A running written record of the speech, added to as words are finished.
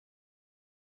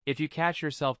If you catch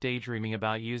yourself daydreaming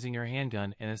about using your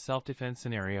handgun in a self-defense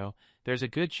scenario, there's a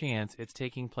good chance it's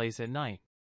taking place at night.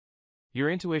 Your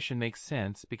intuition makes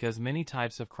sense because many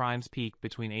types of crimes peak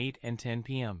between 8 and 10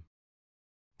 p.m.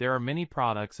 There are many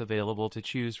products available to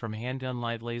choose from. Handgun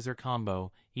light laser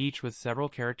combo, each with several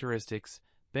characteristics,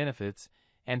 benefits,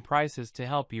 and prices to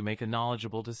help you make a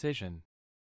knowledgeable decision.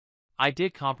 I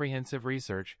did comprehensive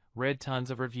research, read tons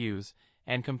of reviews,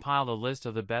 and compiled a list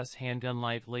of the best handgun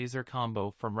light laser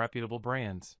combo from reputable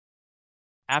brands.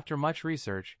 After much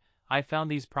research, I found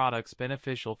these products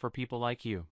beneficial for people like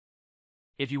you.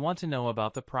 If you want to know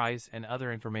about the price and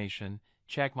other information,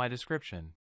 check my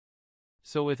description.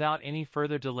 So without any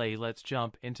further delay, let's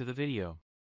jump into the video.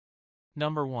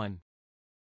 Number 1.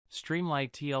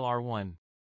 Streamlight TLR1.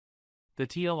 The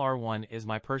TLR1 is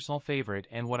my personal favorite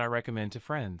and what I recommend to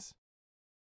friends.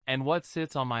 And what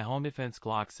sits on my home defense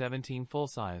Glock 17 full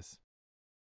size.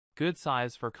 Good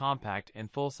size for compact and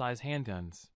full-size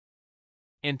handguns.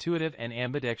 Intuitive and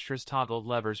ambidextrous toggled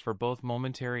levers for both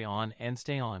momentary on and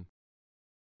stay on.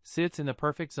 Sits in the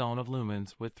perfect zone of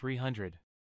lumens with 300.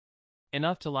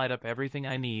 Enough to light up everything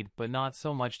I need, but not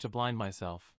so much to blind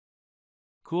myself.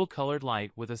 Cool colored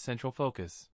light with a central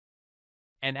focus.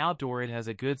 And outdoor it has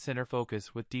a good center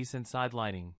focus with decent side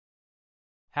lighting.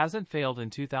 Hasn't failed in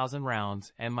 2,000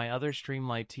 rounds, and my other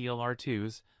Streamlight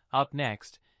TLR2s, up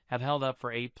next, have held up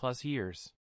for 8+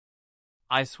 years.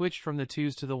 I switched from the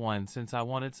 2s to the 1 since I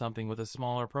wanted something with a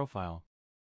smaller profile.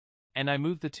 And I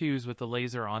moved the 2s with the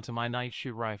laser onto my night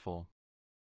shoot rifle.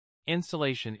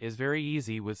 Installation is very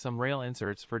easy with some rail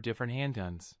inserts for different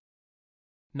handguns.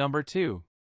 Number 2.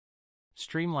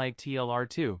 Streamlight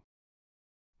TLR2.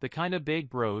 The kinda big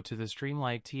bro to the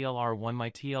Streamlight TLR1.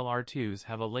 My TLR2s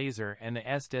have a laser and the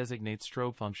S designates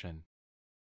strobe function.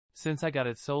 Since I got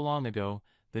it so long ago,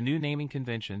 the new naming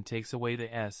convention takes away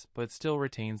the S but still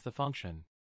retains the function.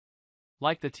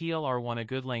 Like the TLR1, a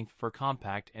good length for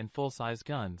compact and full-size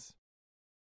guns.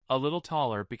 A little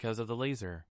taller because of the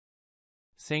laser.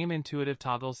 Same intuitive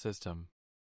toggle system.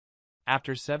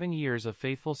 After 7 years of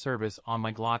faithful service on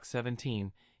my Glock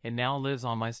 17, it now lives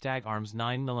on my Stag Arms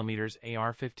 9mm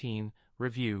AR-15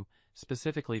 review,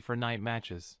 specifically for night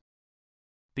matches.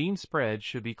 Beam spread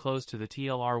should be close to the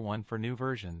TLR1 for new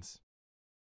versions.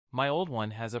 My old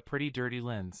one has a pretty dirty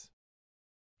lens.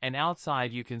 And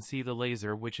outside you can see the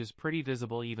laser, which is pretty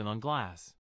visible even on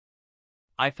glass.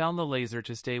 I found the laser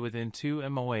to stay within 2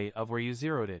 MOA of where you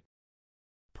zeroed it.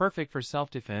 Perfect for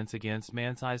self-defense against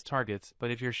man-sized targets, but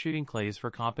if you're shooting clays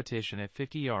for competition at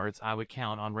 50 yards, I would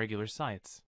count on regular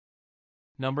sights.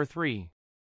 Number 3.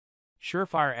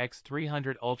 Surefire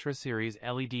X300 Ultra Series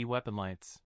LED Weapon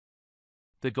Lights.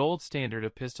 The gold standard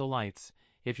of pistol lights.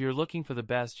 If you're looking for the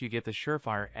best, you get the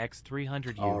Surefire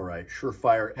X300U. All right,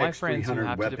 Surefire My friends who X300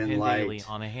 have to weapon depend daily light.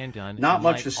 on a handgun. Not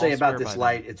much light to say all about swear this by them.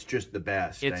 light. It's just the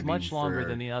best. It's much longer for-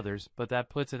 than the others, but that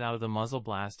puts it out of the muzzle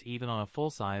blast even on a full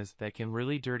size that can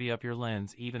really dirty up your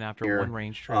lens even after one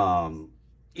range trip.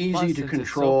 Easy Plus, to since control.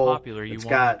 It's so popular, you It's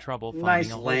won't have got trouble finding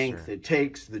nice a length. holster. It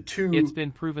takes the two It's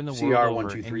been proven the world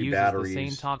over and CR123 uses batteries. the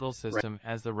same toggle system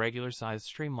as the regular size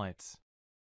Streamlights.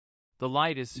 The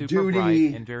light is super Duty,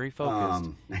 bright and very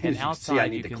focused, as and you can outside see, I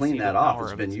you need to can clean see that the off. power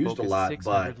It's of been its used a focus, lot,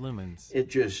 600 but lumens. it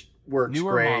just works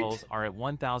Newer great. models are at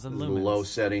 1000 This is lumens. a low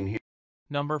setting here.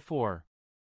 Number 4.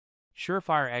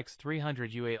 Surefire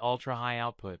X300 UA Ultra High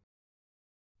Output.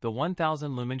 The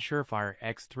 1000 lumen Surefire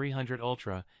X300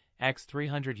 Ultra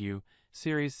X300U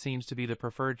series seems to be the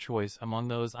preferred choice among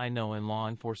those I know in law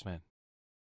enforcement.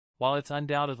 While it's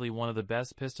undoubtedly one of the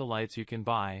best pistol lights you can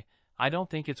buy, I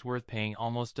don't think it's worth paying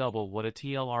almost double what a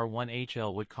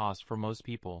TLR1HL would cost for most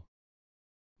people.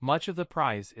 Much of the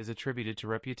price is attributed to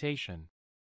reputation.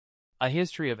 A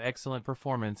history of excellent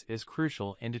performance is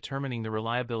crucial in determining the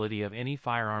reliability of any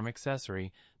firearm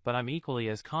accessory, but I'm equally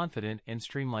as confident in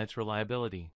Streamlight's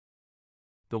reliability.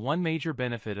 The one major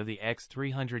benefit of the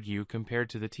X300U compared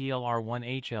to the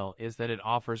TLR1HL is that it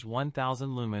offers 1000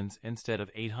 lumens instead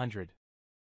of 800.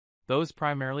 Those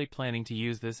primarily planning to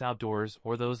use this outdoors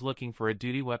or those looking for a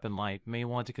duty weapon light may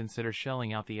want to consider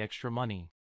shelling out the extra money.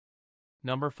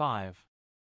 Number 5.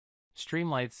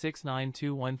 Streamlight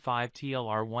 69215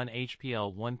 TLR1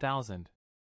 HPL 1000.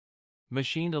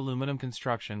 Machined aluminum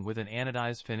construction with an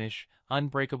anodized finish,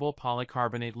 unbreakable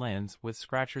polycarbonate lens with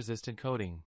scratch-resistant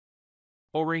coating.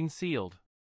 O-ring sealed.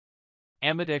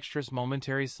 Ambidextrous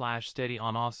momentary/steady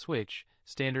on-off switch,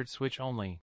 standard switch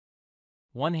only.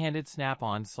 One-handed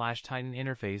snap-on/tighten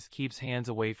interface keeps hands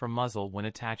away from muzzle when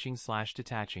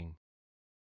attaching/detaching.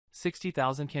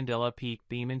 60,000 candela peak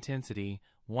beam intensity,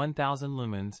 1000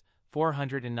 lumens,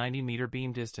 490 meter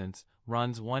beam distance,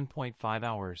 runs 1.5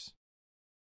 hours.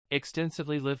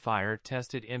 Extensively live fire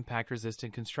tested impact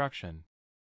resistant construction.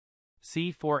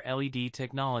 C4 LED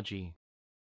technology.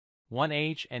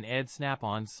 1H and ED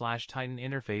Snap-on/Tighten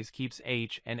interface keeps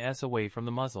H and S away from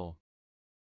the muzzle.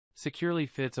 Securely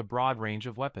fits a broad range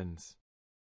of weapons.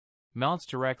 Mounts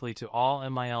directly to all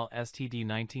MIL STD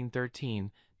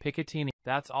 1913 Picatinny.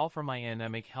 That's all from my end. I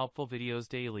make helpful videos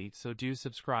daily, so do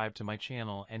subscribe to my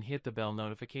channel and hit the bell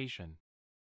notification.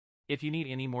 If you need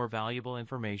any more valuable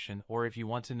information or if you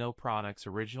want to know product's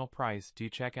original price, do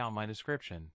check out my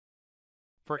description.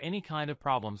 For any kind of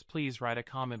problems, please write a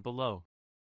comment below.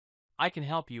 I can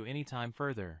help you anytime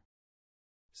further.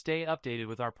 Stay updated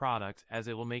with our products as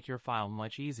it will make your file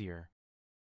much easier.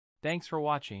 Thanks for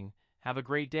watching. Have a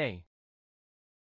great day.